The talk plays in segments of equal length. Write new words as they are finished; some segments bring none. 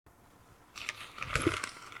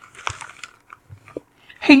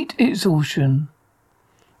Heat exhaustion.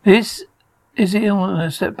 This is the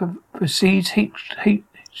illness that precedes heat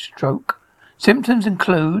stroke. Symptoms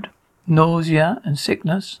include nausea and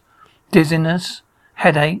sickness, dizziness,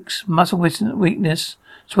 headaches, muscle weakness,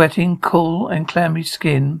 sweating, cool and clammy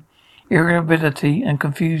skin, irritability and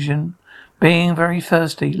confusion, being very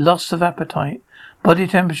thirsty, loss of appetite, body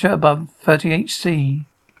temperature above 38°C.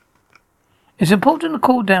 It's important to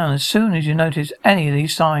cool down as soon as you notice any of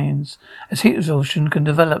these signs, as heat exhaustion can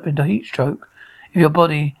develop into heat stroke if your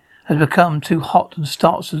body has become too hot and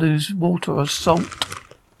starts to lose water or salt.